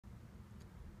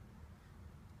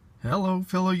Hello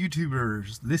fellow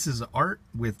YouTubers, this is Art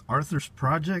with Arthur's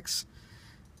Projects.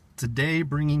 Today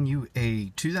bringing you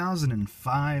a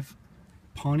 2005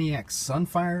 Pontiac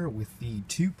Sunfire with the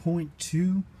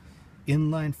 2.2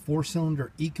 inline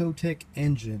 4-cylinder ecotec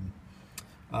engine.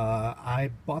 I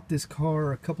bought this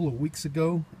car a couple of weeks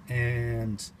ago,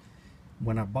 and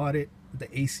when I bought it the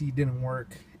AC didn't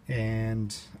work,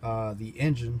 and the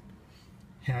engine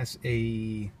has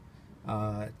a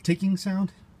ticking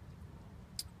sound.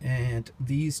 And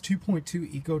these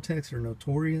 2.2 ecotecs are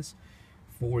notorious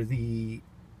for the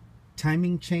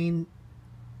timing chain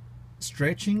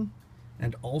stretching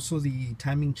and also the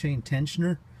timing chain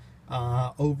tensioner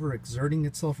overexerting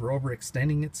itself, or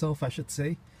overextending itself I should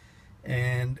say,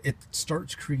 and it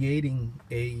starts creating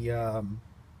a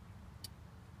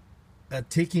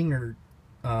ticking or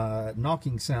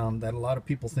knocking sound that a lot of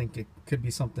people think it could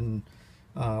be something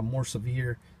more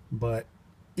severe, but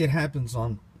it happens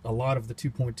on a lot of the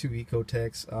 2.2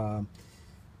 ecotecs,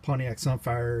 Pontiac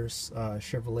Sunfires,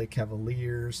 Chevrolet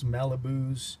Cavaliers,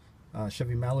 Malibus,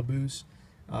 Chevy Malibus,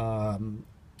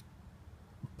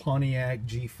 Pontiac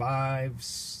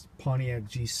G5s, Pontiac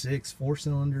G6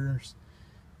 4-cylinders,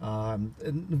 and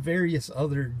various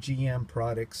other GM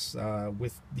products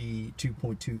with the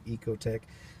 2.2 ecotec.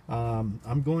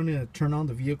 I'm going to turn on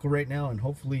the vehicle right now, and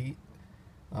hopefully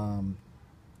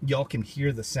y'all can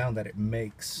hear the sound that it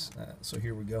makes. So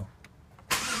here we go.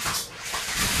 You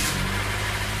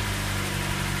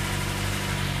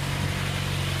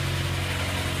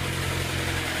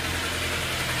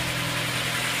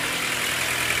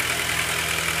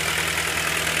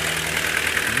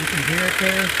can hear it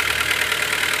there.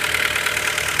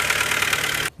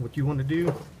 What you want to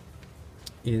do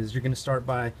is you're going to start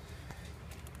by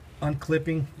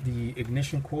unclipping the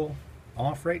ignition coil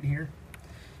off right here.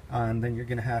 And then you're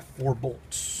going to have 4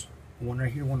 bolts. One right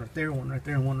here, one right there, one right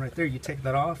there, and one right there. You take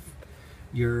that off.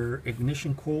 Your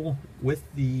ignition coil with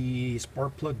the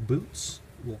spark plug boots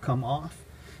will come off.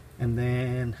 And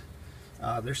then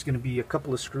there's going to be a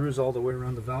couple of screws all the way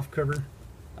around the valve cover.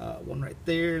 One right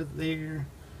there, there.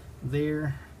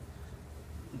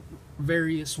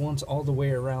 Various ones all the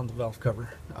way around the valve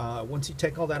cover. Once you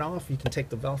take all that off, you can take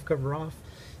the valve cover off,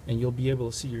 and you'll be able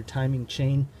to see your timing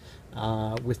chain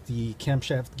with the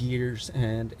camshaft gears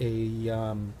and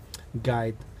a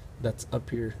guide that's up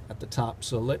here at the top.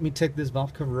 So let me take this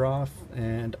valve cover off,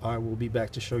 and I will be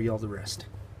back to show you all the rest.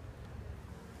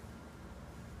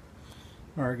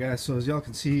 Alright guys, so as y'all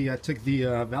can see, I took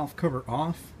the valve cover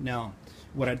off. Now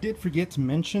what I did forget to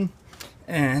mention,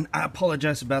 and I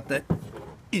apologize about that,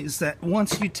 is that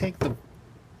once you take the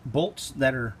bolts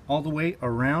that are all the way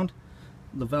around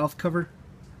the valve cover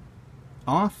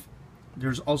off,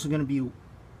 there's also going to be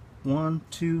 1,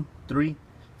 2, 3,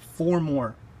 4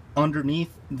 more underneath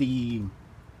the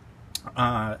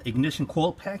ignition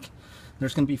coil pack.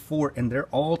 There's going to be 4, and they're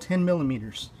all 10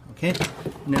 millimeters. Okay,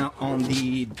 now on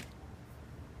the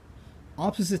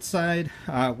opposite side,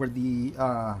 where the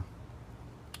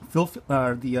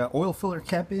oil filler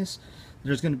cap is,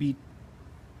 there's going to be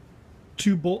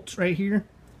 2 bolts right here.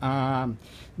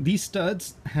 These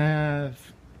studs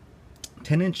have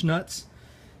 10-inch nuts,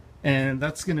 and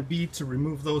that's going to be to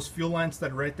remove those fuel lines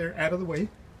that are right there out of the way.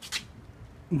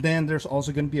 Then there's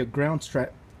also going to be a ground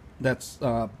strap that's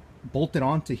bolted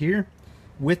onto here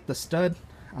with the stud,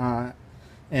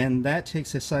 and that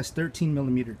takes a size 13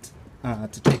 millimeter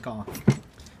to take off.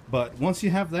 But once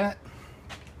you have that,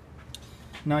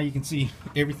 now you can see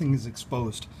everything is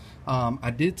exposed.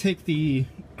 I did take the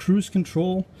cruise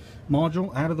control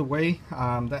module out of the way.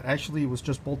 That actually was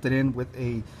just bolted in with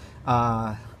a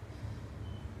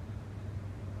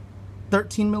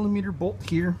 13 millimeter bolt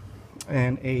here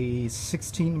and a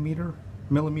 16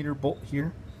 millimeter bolt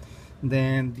here.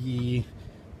 Then the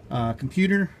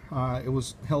computer, it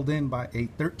was held in by a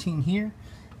 13 here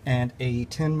and a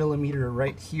 10 millimeter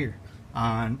right here.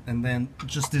 And then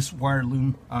just this wire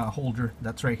loom holder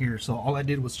that's right here. So all I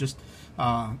did was just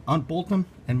unbolt them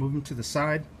and move them to the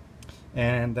side,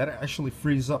 and that actually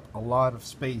frees up a lot of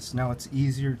space. Now it's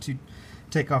easier to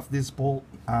take off this bolt,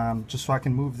 just so I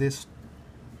can move this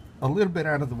a little bit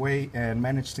out of the way and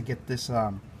manage to get this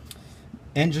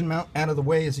engine mount out of the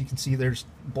way. As you can see, there's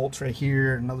bolts right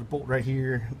here, another bolt right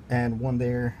here, and one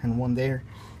there, and one there,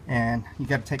 and you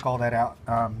got to take all that out.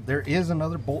 There is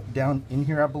another bolt down in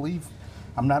here, I believe.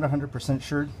 I'm not 100%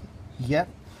 sure yet,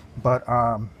 but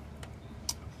I'm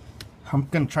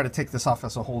going to try to take this off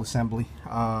as a whole assembly,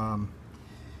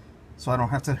 so I don't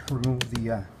have to remove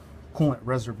the coolant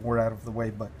reservoir out of the way.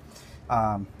 But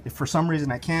if for some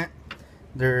reason I can't,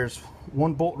 there's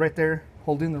one bolt right there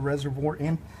holding the reservoir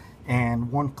in,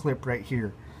 and one clip right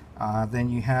here. Then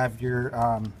you have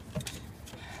your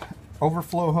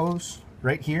overflow hose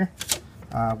right here,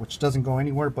 which doesn't go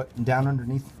anywhere but down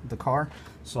underneath the car,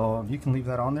 so you can leave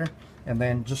that on there. And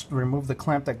then just remove the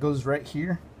clamp that goes right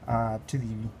here to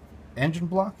the engine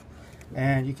block,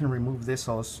 and you can remove this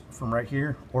hose from right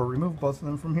here, or remove both of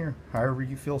them from here, however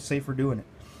you feel safer doing it.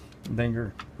 And then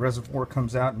your reservoir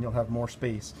comes out and you'll have more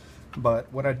space.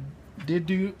 But what I did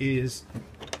do is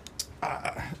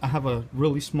I have a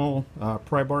really small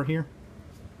pry bar here,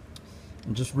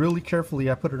 and just really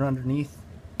carefully I put it underneath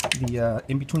the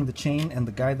in between the chain and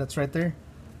the guide that's right there.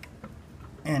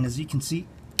 And as you can see,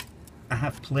 I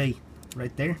have play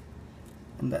right there,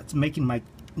 and that's making my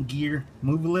gear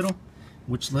move a little,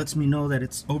 which lets me know that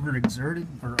it's overexerted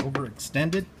or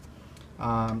overextended.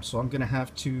 So I'm gonna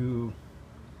have to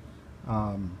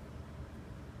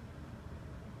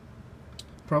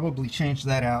probably change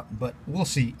that out, but we'll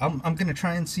see. I'm gonna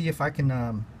try and see if I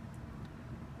can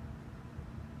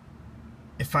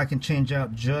change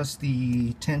out just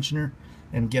the tensioner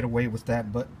and get away with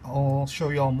that, but I'll show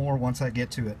you all more once I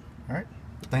get to it. Alright,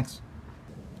 thanks.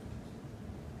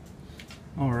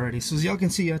 Alrighty, so as y'all can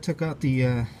see, I took out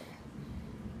the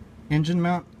engine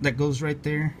mount that goes right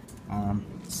there,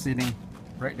 sitting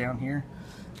right down here,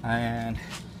 and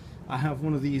I have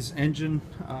one of these engine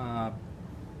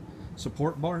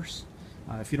support bars.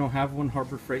 If you don't have one,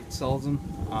 Harbor Freight sells them.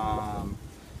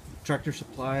 Tractor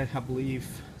Supply, I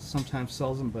believe, sometimes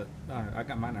sells them, but I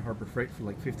got mine at Harbor Freight for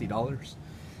like $50.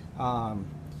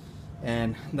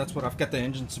 And that's what I've got the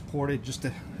engine supported, just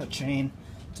a chain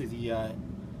to the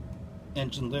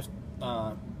engine lift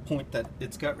point that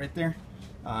it's got right there.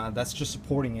 That's just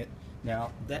supporting it.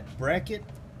 Now that bracket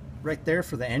right there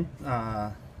for the end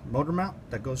motor mount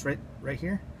that goes right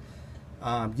here,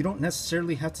 you don't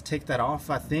necessarily have to take that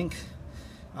off, I think.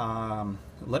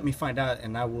 Let me find out,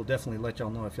 and I will definitely let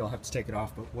y'all know if y'all have to take it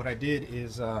off. But what I did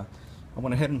is I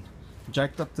went ahead and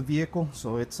jacked up the vehicle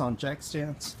so it's on jack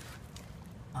stands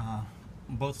on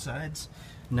both sides.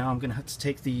 Now I'm gonna have to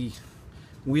take the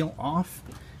wheel off,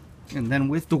 and then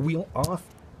with the wheel off,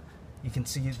 you can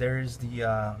see there is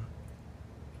the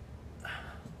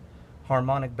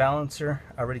harmonic balancer.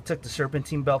 I already took the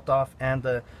serpentine belt off and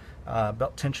the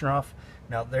belt tensioner off.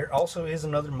 Now there also is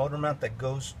another motor mount that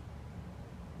goes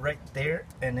right there,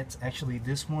 and it's actually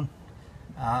this one.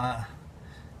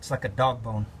 It's like a dog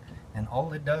bone, and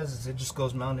all it does is it just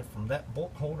goes mounted from that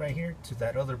bolt hole right here to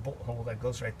that other bolt hole that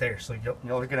goes right there. So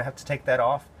y'all are gonna have to take that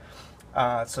off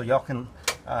so y'all can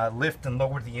lift and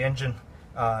lower the engine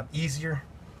easier.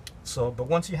 So, but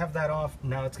once you have that off,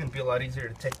 now it's gonna be a lot easier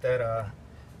to take that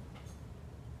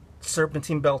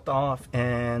serpentine belt off,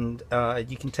 and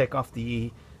you can take off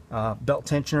the belt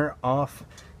tensioner off,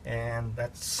 and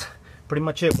that's pretty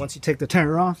much it. Once you take the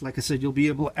tire off, like I said, you'll be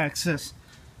able to access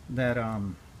that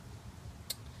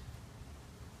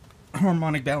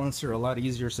harmonic balancer a lot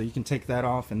easier. So you can take that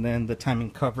off, and then the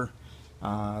timing cover,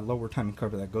 lower timing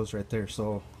cover that goes right there.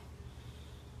 So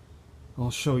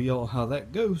I'll show y'all how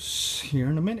that goes here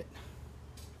in a minute.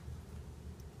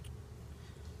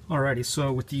 Alrighty,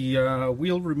 so with the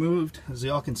wheel removed, as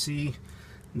y'all can see,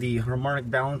 the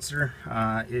harmonic balancer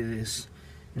is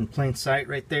in plain sight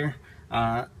right there.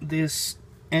 This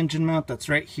engine mount that's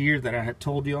right here that I had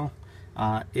told y'all,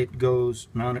 it goes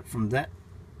mounted from that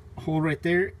hole right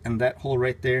there and that hole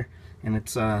right there, and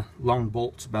it's long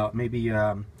bolts, about maybe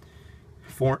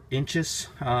 4 inches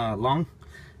long.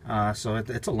 So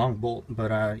it's a long bolt,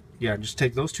 but yeah, just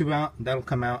take those two out, that'll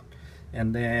come out,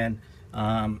 and then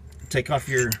take off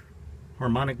your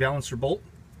harmonic balancer bolt.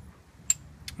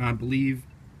 I believe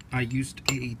I used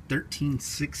a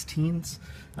 13/16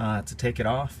 to take it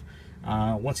off.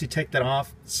 Once you take that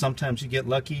off, sometimes you get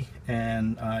lucky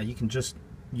and you can just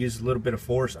use a little bit of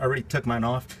force. I already took mine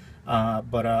off,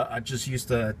 but I just used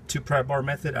the 2 pry bar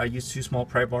method. I used 2 small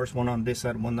pry bars, one on this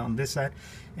side, one on this side,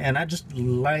 and I just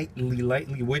lightly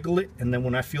wiggle it, and then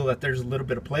when I feel that there's a little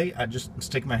bit of play, I just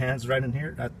stick my hands right in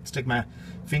here. I stick my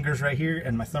fingers right here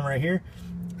and my thumb right here,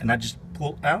 and I just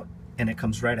pull out, and it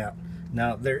comes right out.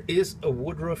 Now there is a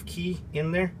Woodruff key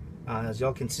in there, as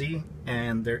y'all can see,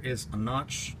 and there is a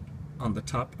notch on the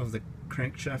top of the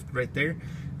crankshaft right there.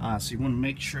 So you want to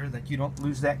make sure that you don't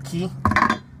lose that key,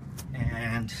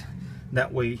 and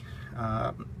that way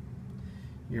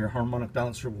your harmonic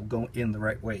balancer will go in the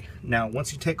right way. Now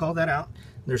once you take all that out,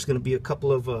 there's going to be a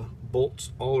couple of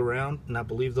bolts all around, and I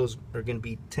believe those are going to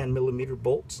be 10mm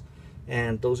bolts,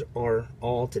 and those are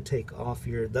all to take off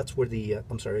your, that's where the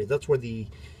that's where the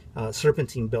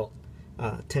serpentine belt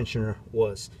tensioner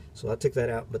was. So I took that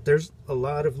out, but there's a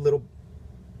lot of little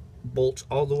bolts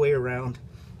all the way around,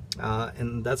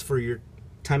 and that's for your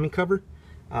timing cover.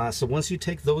 So once you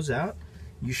take those out,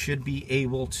 you should be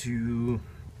able to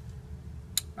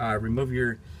remove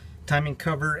your timing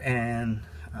cover and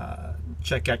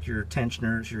check out your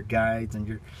tensioners, your guides, and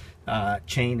your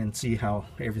chain, and see how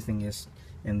everything is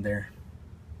in there.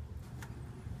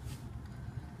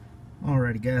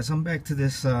 Alrighty guys, I'm back to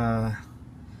this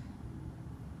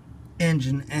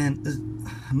engine, and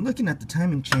I'm looking at the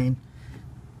timing chain,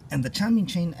 and the timing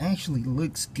chain actually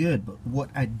looks good, but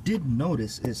what I did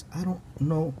notice is, I don't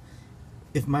know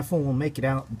if my phone will make it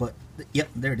out, but yep,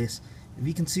 there it is. If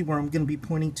you can see where I'm going to be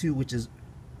pointing to, which is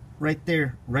right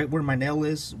there, right where my nail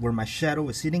is, where my shadow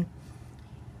is hitting,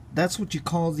 that's what you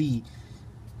call the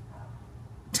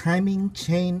timing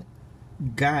chain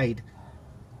guide,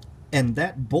 and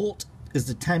that bolt is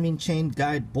the timing chain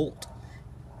guide bolt.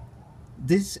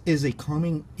 This is a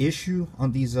common issue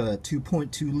on these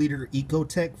 2.2 liter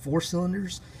ecotec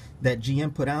 4-cylinders that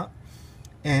GM put out,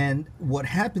 and what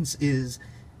happens is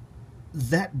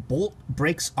that bolt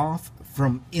breaks off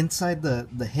from inside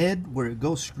the head where it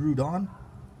goes screwed on,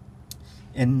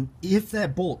 and if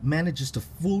that bolt manages to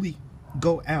fully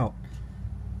go out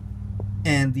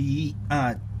and the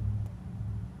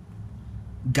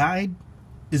guide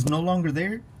is no longer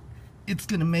there, it's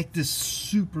gonna make this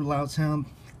super loud sound,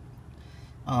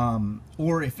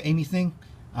 or if anything,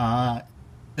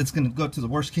 it's gonna go to the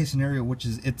worst case scenario, which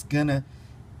is it's gonna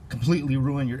completely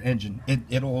ruin your engine.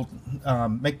 It'll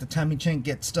make the timing chain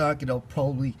get stuck. It'll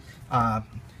probably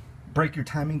break your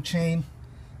timing chain,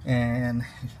 and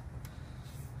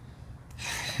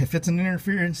if it's an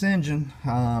interference engine,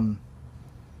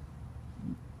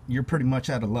 you're pretty much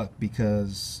out of luck,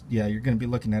 because yeah, you're going to be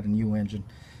looking at a new engine,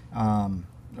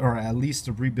 or at least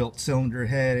a rebuilt cylinder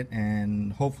head,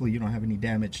 and hopefully you don't have any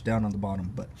damage down on the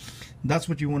bottom. But that's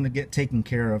what you want to get taken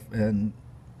care of. And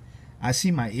I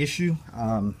see my issue.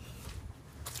 I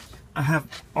have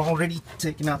already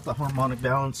taken out the harmonic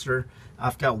balancer.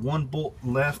 I've got one bolt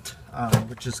left,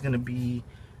 which is going to be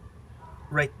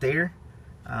right there,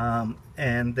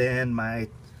 and then my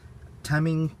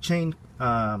timing chain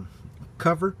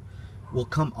cover will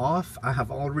come off. I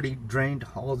have already drained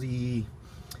all the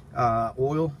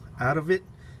oil out of it,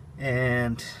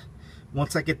 and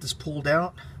once I get this pulled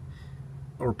out,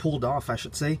 or pulled off I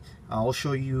should say, I'll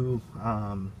show you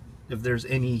if there's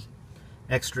any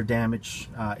extra damage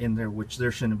in there, which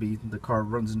there shouldn't be. The car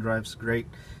runs and drives great,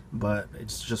 but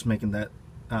it's just making that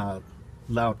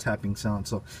loud tapping sound.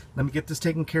 So let me get this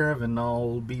taken care of and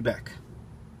I'll be back.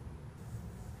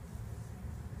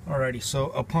 Alrighty,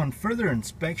 so upon further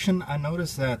inspection, I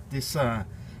noticed that this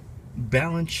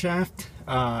balance shaft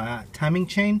timing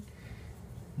chain,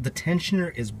 the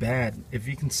tensioner is bad. If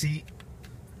you can see,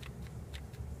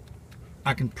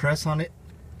 I can press on it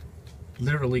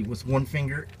literally with one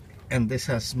finger, and this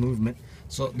has movement.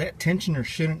 So that tensioner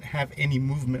shouldn't have any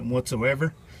movement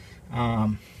whatsoever.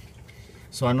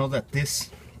 So I know that this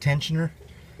tensioner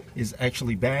is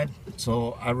actually bad.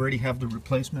 So I already have the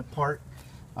replacement part.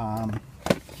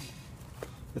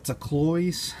 It's a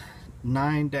Cloy's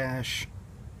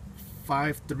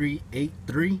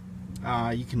 9-5383.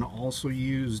 You can also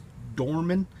use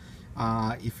Dorman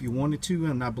if you wanted to,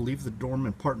 and I believe the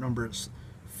Dorman part number is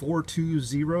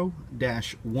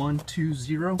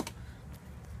 420-120.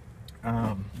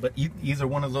 But either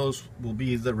one of those will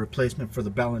be the replacement for the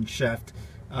balance shaft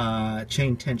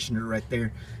chain tensioner right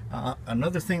there.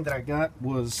 Another thing that I got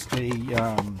was a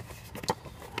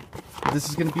this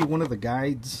is going to be one of the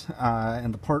guides,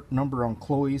 and the part number on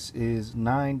Cloy's is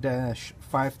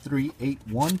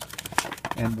 9-5381,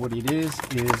 and what it is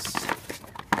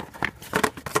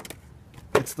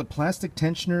it's the plastic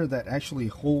tensioner that actually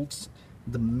holds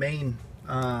the main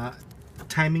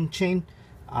timing chain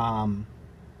from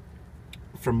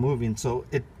moving. So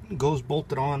it goes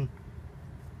bolted on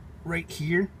right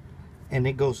here, and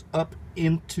it goes up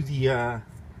into the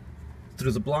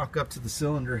through the block up to the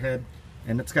cylinder head,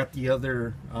 and it's got the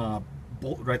other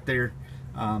bolt right there.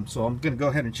 So I'm gonna go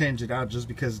ahead and change it out, just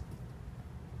because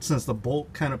since the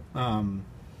bolt kind of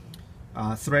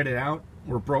threaded out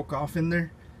or broke off in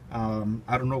there,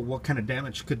 I don't know what kind of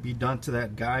damage could be done to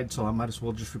that guide, so I might as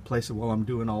well just replace it while I'm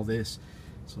doing all this.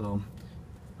 So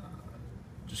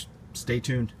just stay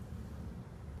tuned.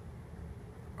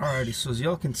 Alrighty, so as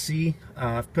y'all can see,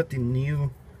 I've put the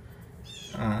new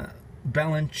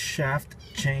balance shaft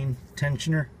chain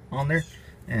tensioner on there,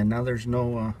 and now there's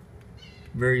no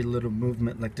very little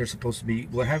movement like there's supposed to be.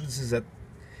 What happens is that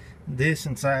this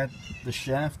inside the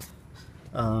shaft,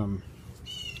 like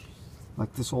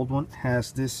this old one,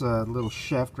 has this little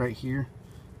shaft right here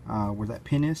where that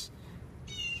pin is,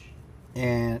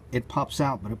 and it pops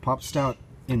out, but it pops out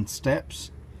in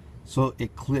steps. so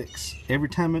it clicks. Every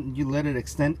time you let it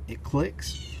extend, it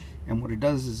clicks, and what it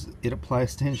does is it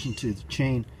applies tension to the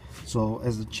chain. So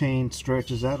as the chain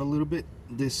stretches out a little bit,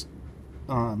 this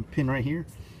pin right here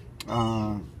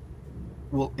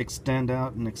will extend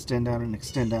out and extend out and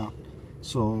extend out.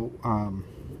 So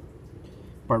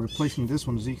by replacing this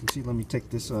one, as you can see, let me take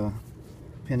this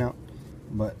pin out,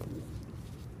 but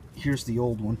here's the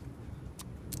old one.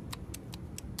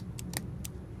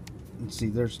 And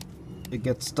see, it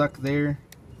gets stuck there,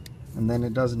 and then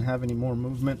it doesn't have any more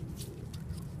movement.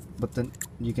 But then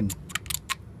you can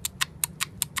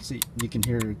see, you can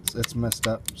hear it's messed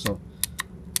up. So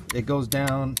it goes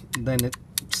down, and then it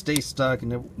stays stuck,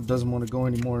 and it doesn't want to go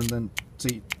anymore. And then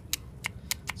see,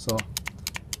 so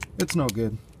it's no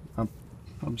good.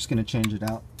 I'm just gonna change it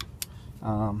out.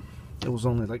 It was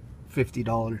only like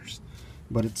 $50,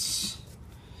 but it's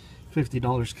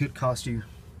 $50 could cost you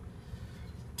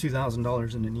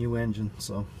 $2,000 in a new engine.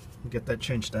 So get that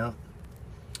changed out.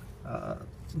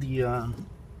 The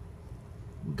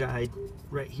guide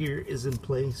right here is in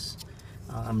place.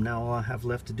 Now all I have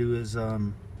left to do is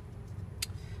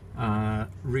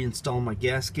reinstall my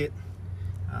gasket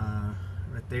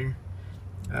right there.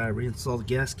 Reinstall the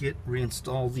gasket,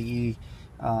 reinstall the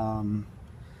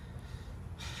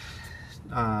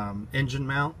engine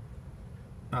mount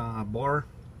bar.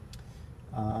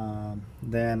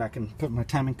 Then I can put my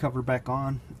timing cover back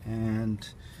on, and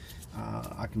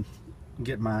I can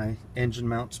get my engine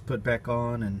mounts put back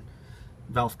on, and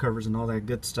valve covers and all that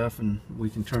good stuff, and we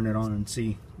can turn it on and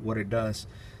see what it does.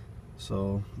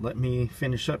 So let me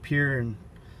finish up here, and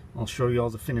I'll show you all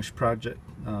the finished project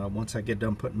once I get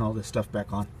done putting all this stuff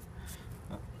back on.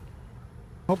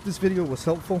 Hope this video was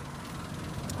helpful.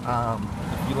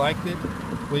 If you liked it,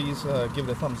 please give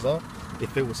it a thumbs up.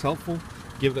 If it was helpful,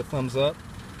 give it a thumbs up.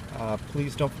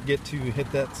 Please don't forget to hit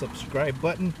that subscribe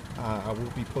button. I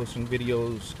will be posting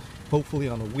videos hopefully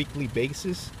on a weekly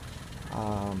basis,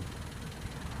 and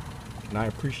I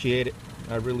appreciate it.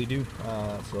 I really do.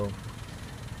 So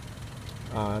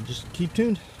just keep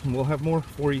tuned, and we'll have more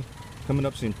for you coming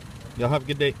up soon. Y'all have a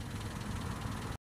good day.